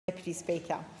Deputy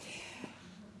Speaker.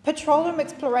 Petroleum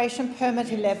Exploration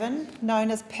Permit 11, known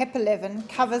as PEP 11,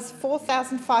 covers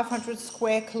 4,500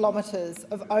 square kilometres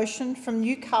of ocean from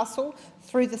Newcastle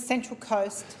through the Central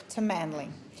Coast to Manly.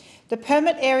 The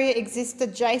permit area exists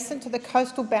adjacent to the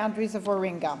coastal boundaries of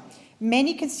Warringah.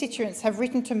 Many constituents have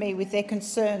written to me with their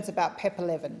concerns about PEP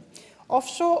 11.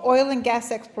 Offshore oil and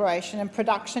gas exploration and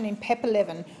production in PEP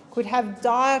 11 could have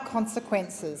dire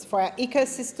consequences for our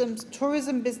ecosystems,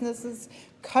 tourism businesses,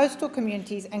 coastal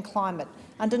communities and climate.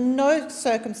 Under no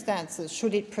circumstances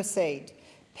should it proceed.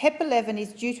 PEP 11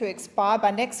 is due to expire by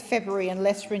next February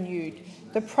unless renewed.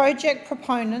 The project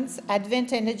proponents,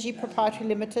 Advent Energy Proprietary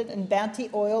Limited and Bounty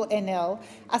Oil NL,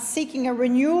 are seeking a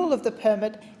renewal of the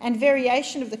permit and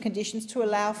variation of the conditions to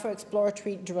allow for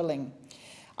exploratory drilling.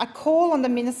 I call on the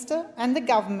Minister and the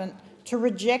Government to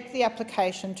reject the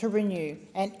application to renew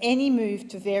and any move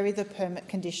to vary the permit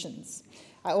conditions.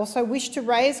 I also wish to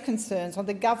raise concerns on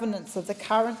the governance of the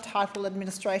current title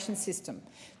administration system.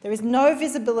 There is no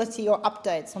visibility or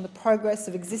updates on the progress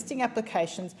of existing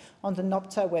applications on the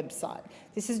NOPTA website.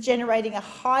 This is generating a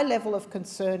high level of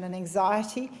concern and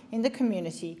anxiety in the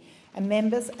community and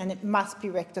members, and it must be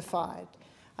rectified.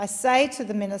 I say to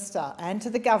the Minister and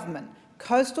to the Government,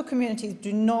 coastal communities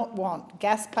do not want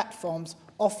gas platforms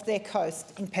off their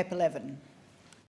coast in PEP 11.